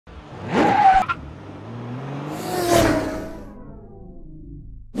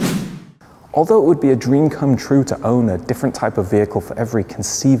Although it would be a dream come true to own a different type of vehicle for every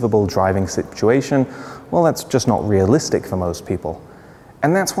conceivable driving situation, well, that's just not realistic for most people.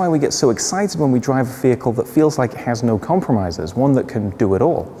 And that's why we get so excited when we drive a vehicle that feels like it has no compromises, one that can do it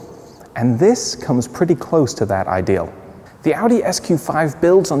all. And this comes pretty close to that ideal. The Audi SQ5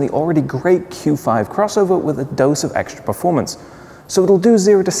 builds on the already great Q5 crossover with a dose of extra performance. So it'll do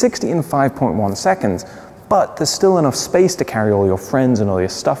 0 to 60 in 5.1 seconds, but there's still enough space to carry all your friends and all your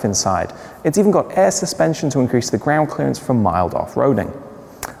stuff inside. It's even got air suspension to increase the ground clearance for mild off-roading.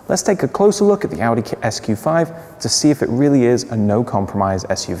 Let's take a closer look at the Audi SQ5 to see if it really is a no-compromise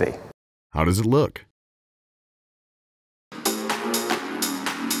SUV. How does it look?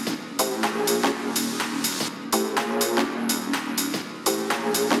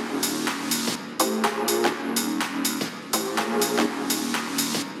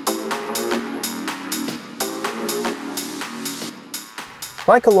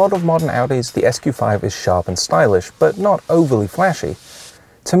 Like a lot of modern Audis, the SQ5 is sharp and stylish, but not overly flashy.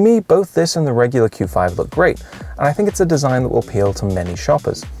 To me, both this and the regular Q5 look great, and I think it's a design that will appeal to many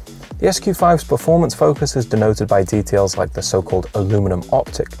shoppers. The SQ5's performance focus is denoted by details like the so-called aluminum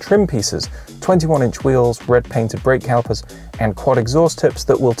optic trim pieces, 21-inch wheels, red painted brake calipers, and quad exhaust tips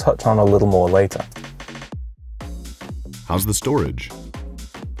that we'll touch on a little more later. How's the storage?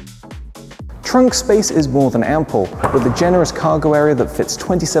 Trunk space is more than ample, with a generous cargo area that fits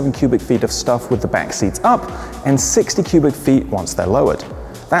 27 cubic feet of stuff with the back seats up and 60 cubic feet once they're lowered.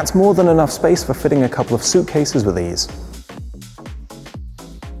 That's more than enough space for fitting a couple of suitcases with ease.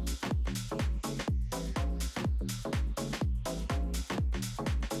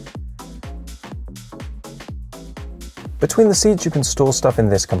 Between the seats you can store stuff in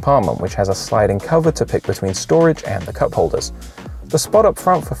this compartment, which has a sliding cover to pick between storage and the cup holders. The spot up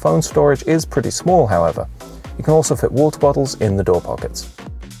front for phone storage is pretty small, however. You can also fit water bottles in the door pockets.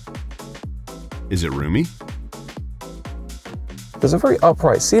 Is it roomy? There's a very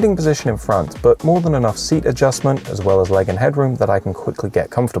upright seating position in front, but more than enough seat adjustment as well as leg and headroom that I can quickly get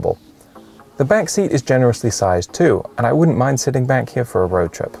comfortable. The back seat is generously sized too, and I wouldn't mind sitting back here for a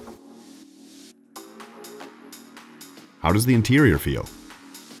road trip. How does the interior feel?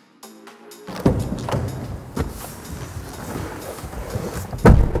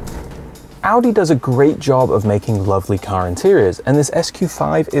 Audi does a great job of making lovely car interiors, and this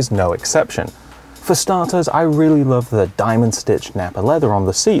SQ5 is no exception. For starters, I really love the diamond-stitched Nappa leather on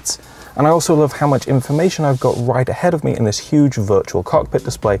the seats, and I also love how much information I've got right ahead of me in this huge virtual cockpit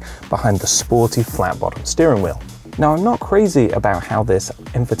display behind the sporty flat-bottom steering wheel. Now, I'm not crazy about how this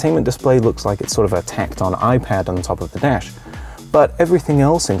infotainment display looks like it's sort of a tacked-on iPad on top of the dash, but everything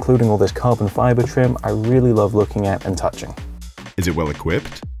else, including all this carbon fiber trim, I really love looking at and touching. Is it well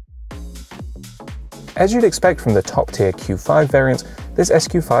equipped? As you'd expect from the top-tier Q5 variants, this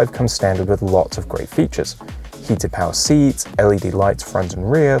SQ5 comes standard with lots of great features. Heated power seats, LED lights front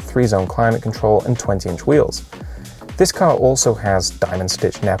and rear, 3-zone climate control, and 20-inch wheels. This car also has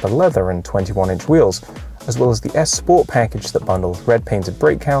diamond-stitched Nappa leather and 21-inch wheels, as well as the S Sport package that bundles red-painted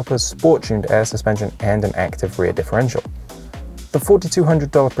brake calipers, sport-tuned air suspension, and an active rear differential. The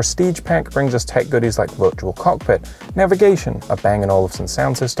 $4,200 Prestige pack brings us tech goodies like virtual cockpit, navigation, a Bang & Olufsen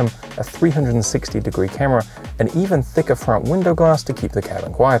sound system, a 360-degree camera, and even thicker front window glass to keep the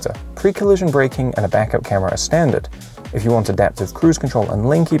cabin quieter. Pre-collision braking and a backup camera are standard. If you want adaptive cruise control and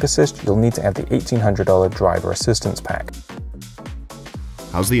lane keep assist, you'll need to add the $1,800 driver assistance pack.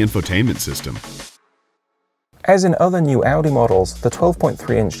 How's the infotainment system? As in other new Audi models, the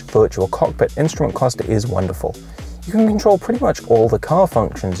 12.3-inch virtual cockpit instrument cluster is wonderful. You can control pretty much all the car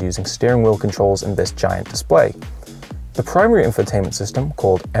functions using steering wheel controls in this giant display. The primary infotainment system,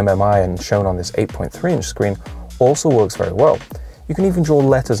 called MMI and shown on this 8.3-inch screen, also works very well. You can even draw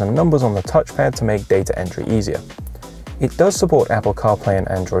letters and numbers on the touchpad to make data entry easier. It does support Apple CarPlay and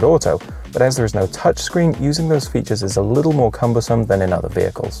Android Auto, but as there is no touchscreen, using those features is a little more cumbersome than in other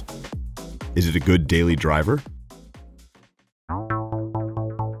vehicles. Is it a good daily driver?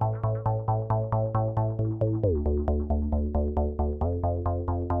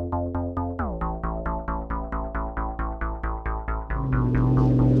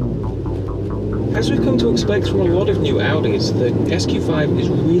 As we've come to expect from a lot of new Audis, the SQ5 is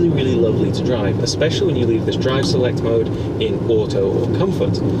really lovely to drive, especially when you leave this drive select mode in auto or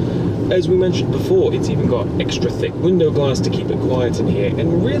comfort. As we mentioned before, it's even got extra thick window glass to keep it quiet in here,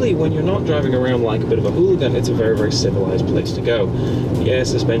 and really when you're not driving around like a bit of a hooligan, it's a very civilized place to go. The air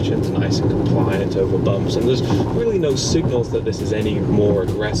suspension's nice and compliant over bumps, and there's really no signals that this is any more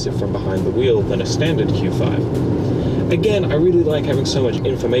aggressive from behind the wheel than a standard Q5. Again, I really like having so much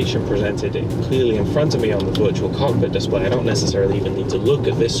information presented clearly in front of me on the virtual cockpit display. I don't necessarily even need to look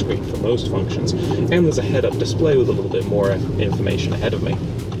at this screen for most functions. And there's a head-up display with a little bit more information ahead of me.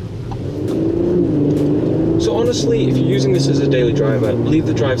 So honestly, if you're using this as a daily driver, leave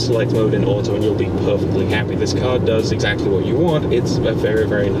the drive select mode in auto and you'll be perfectly happy. This car does exactly what you want. It's a very,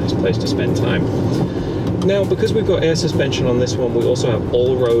 very nice place to spend time. Now, because we've got air suspension on this one, we also have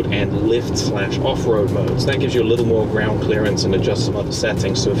all-road and lift/off-road modes. That gives you a little more ground clearance and adjusts some other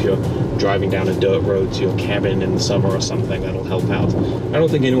settings, so if you're driving down a dirt road to your cabin in the summer or something, that'll help out. I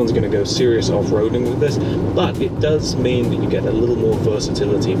don't think anyone's going to go serious off-roading with this, but it does mean that you get a little more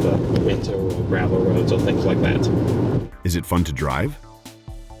versatility for winter or gravel roads or things like that. Is it fun to drive?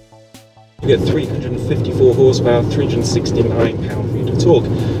 You get 354 horsepower, 369 pound-feet of torque,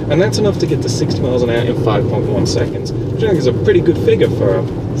 and that's enough to get to 60 miles an hour in 5.1 seconds, which I think is a pretty good figure for a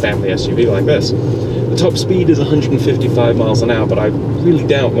family SUV like this. The top speed is 155 miles an hour, but I really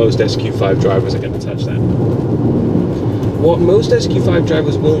doubt most SQ5 drivers are going to touch that. What most SQ5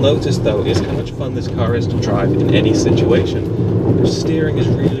 drivers will notice, though, is how much fun this car is to drive in any situation. The steering is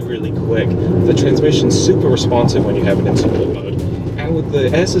really, really quick. The transmission's super responsive when you have it in sport mode. And with the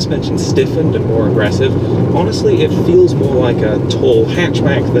air suspension stiffened and more aggressive, honestly, it feels more like a tall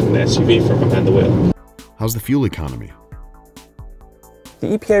hatchback than an SUV from behind the wheel. How's the fuel economy?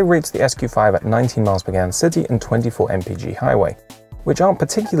 The EPA rates the SQ5 at 19 miles per gallon city and 24 mpg highway, which aren't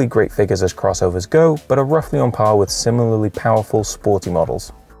particularly great figures as crossovers go, but are roughly on par with similarly powerful sporty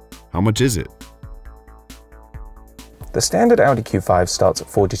models. How much is it? The standard Audi Q5 starts at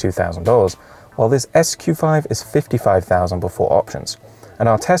 $42,000, while this SQ5 is $55,000 before options, and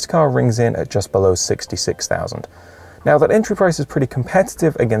our test car rings in at just below $66,000. Now, that entry price is pretty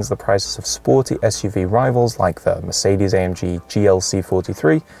competitive against the prices of sporty SUV rivals like the Mercedes-AMG GLC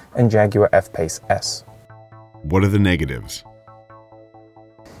 43 and Jaguar F-Pace S. What are the negatives?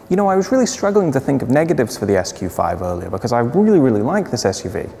 You know, I was really struggling to think of negatives for the SQ5 earlier because I really like this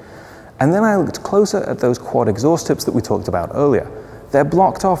SUV. And then I looked closer at those quad exhaust tips that we talked about earlier. They're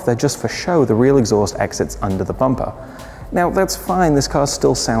blocked off, they're just for show. The real exhaust exits under the bumper. Now, that's fine, this car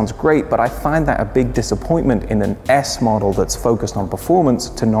still sounds great, but I find that a big disappointment in an S model that's focused on performance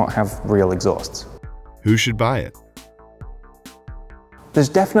to not have real exhausts. Who should buy it? There's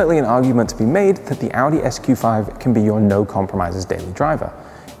definitely an argument to be made that the Audi SQ5 can be your no-compromises daily driver.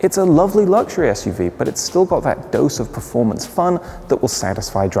 It's a lovely luxury SUV, but it's still got that dose of performance fun that will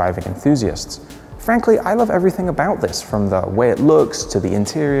satisfy driving enthusiasts. Frankly, I love everything about this, from the way it looks, to the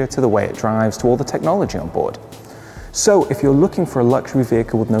interior, to the way it drives, to all the technology on board. So if you're looking for a luxury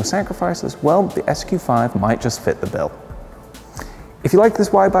vehicle with no sacrifices, well, the SQ5 might just fit the bill. If you like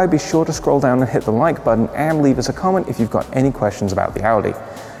this why-buy, be sure to scroll down and hit the like button and leave us a comment if you've got any questions about the Audi.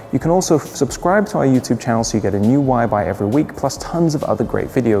 You can also subscribe to our YouTube channel so you get a new why-buy every week, plus tons of other great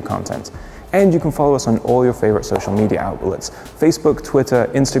video content. And you can follow us on all your favorite social media outlets: Facebook, Twitter,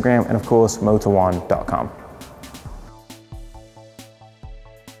 Instagram, and of course, motor1.com.